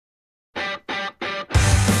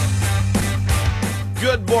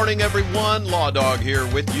Good morning, everyone. Law Dog here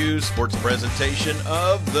with you. Sports presentation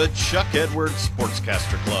of the Chuck Edwards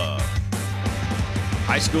Sportscaster Club.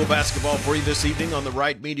 High school basketball for you this evening on the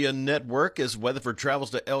Right Media Network as Weatherford travels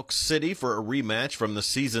to Elk City for a rematch from the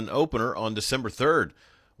season opener on December 3rd.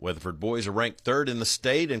 Weatherford boys are ranked 3rd in the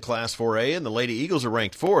state in Class 4A, and the Lady Eagles are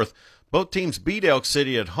ranked 4th. Both teams beat Elk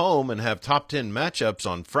City at home and have top 10 matchups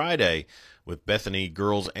on Friday with Bethany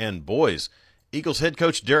girls and boys. Eagles head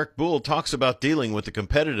coach Derek Bull talks about dealing with the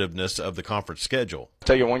competitiveness of the conference schedule.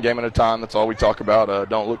 Take it one game at a time. That's all we talk about.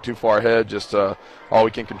 Don't look too far ahead. Just all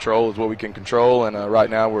we can control is what we can control, and right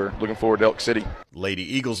now we're looking forward to Elk City. Lady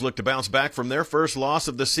Eagles look to bounce back from their first loss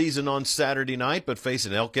of the season on Saturday night, but face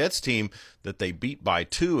an Elkettes team that they beat by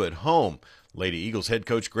 2 at home. Lady Eagles head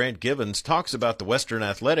coach Grant Givens talks about the Western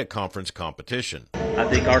Athletic Conference competition. I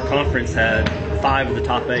think our conference had 5 of the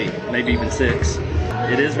top 8, maybe even 6.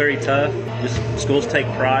 It is very tough. Schools take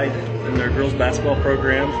pride in their girls basketball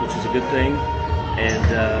programs, which is a good thing,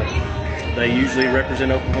 and they usually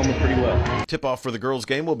represent Oklahoma pretty well. Tip-off for the girls'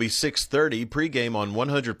 game will be 6:30. Pre-game on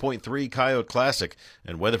 100.3 Coyote Classic,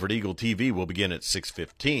 and Weatherford Eagle TV will begin at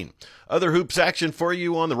 6:15. Other hoops action for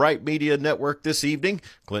you on the Right Media Network this evening.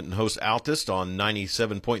 Clinton hosts Altus on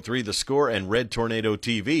 97.3 The Score and Red Tornado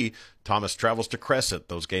TV. Thomas travels to Crescent.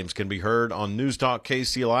 Those games can be heard on News Talk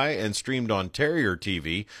KCLI and streamed on Terrier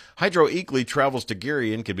TV. Hydro Eakley travels to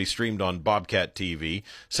Geary and can be streamed on Bobcat TV.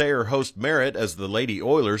 Sayre hosts Merritt as the Lady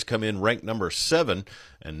Oilers come in ranked number 7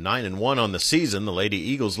 and 9-1 on the season. The Lady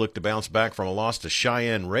Eagles look to bounce back from a loss to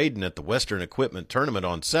Cheyenne Raiden at the Western Equipment Tournament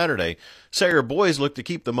on Saturday. Sayre boys look to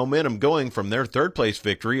keep the momentum going from their third-place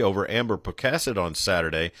victory over Amber Pocasset on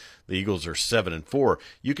Saturday. The Eagles are 7-4.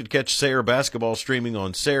 You can catch Sayre basketball streaming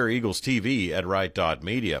on Sayre Eagles TV at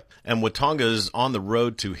Right.Media. And Watonga is on the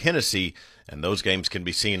road to Hennessy, and those games can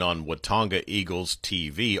be seen on Watonga Eagles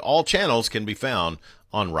TV. All channels can be found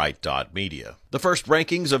on Right.Media. The first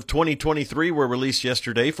rankings of 2023 were released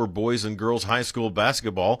yesterday for boys and girls high school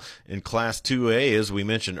basketball. In Class 2A, as we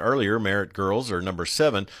mentioned earlier, Merritt girls are number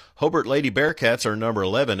 7, Hobart Lady Bearcats are number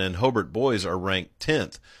 11, and Hobart boys are ranked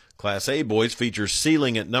 10th. Class A boys features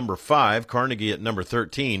Sealing at number 5, Carnegie at number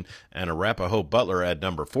 13, and Arapahoe Butler at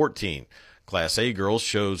number 14. Class A girls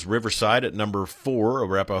shows Riverside at number 4,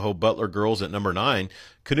 Arapahoe Butler girls at number 9,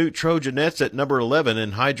 Canute Trojanettes at number 11,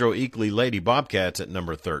 and Hydro Eakley Lady Bobcats at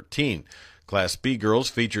number 13. Class B girls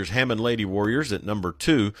features Hammond Lady Warriors at number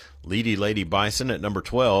 2, Leedy Lady Bison at number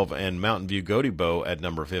 12, and Mountain View Gotebo at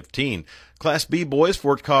number 15. Class B boys,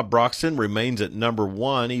 Fort Cobb Broxton remains at number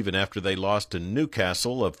 1 even after they lost to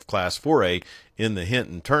Newcastle of Class 4A in the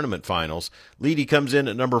Hinton Tournament Finals. Leedy comes in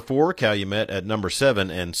at number 4, Calumet at number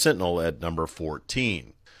 7, and Sentinel at number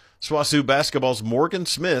 14. SWOSU basketball's Morgan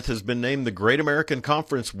Smith has been named the Great American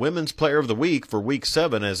Conference Women's Player of the Week for Week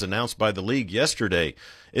 7 as announced by the league yesterday.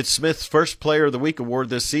 It's Smith's first Player of the Week award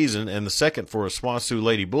this season and the second for a SWOSU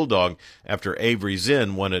Lady Bulldog after Avery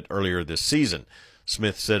Zinn won it earlier this season.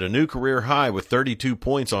 Smith set a new career high with 32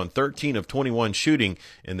 points on 13 of 21 shooting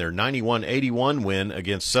in their 91-81 win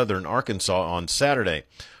against Southern Arkansas on Saturday.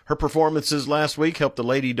 Her performances last week helped the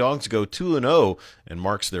Lady Dogs go 2-0 and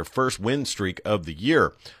marks their first win streak of the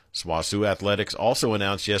year. SWOSU Athletics also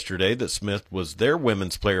announced yesterday that Smith was their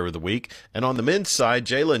Women's Player of the Week, and on the men's side,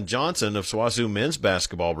 Jalen Johnson of SWOSU men's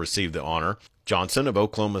basketball received the honor. Johnson of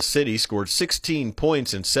Oklahoma City scored 16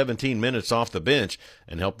 points in 17 minutes off the bench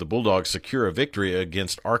and helped the Bulldogs secure a victory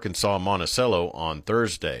against Arkansas Monticello on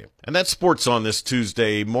Thursday. And that's sports on this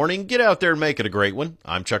Tuesday morning. Get out there and make it a great one.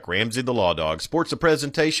 I'm Chuck Ramsey, the Law Dog. Sports a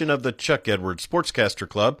presentation of the Chuck Edwards Sportscaster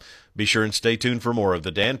Club. Be sure and stay tuned for more of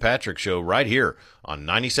the Dan Patrick Show right here on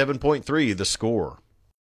 97.3 The Score.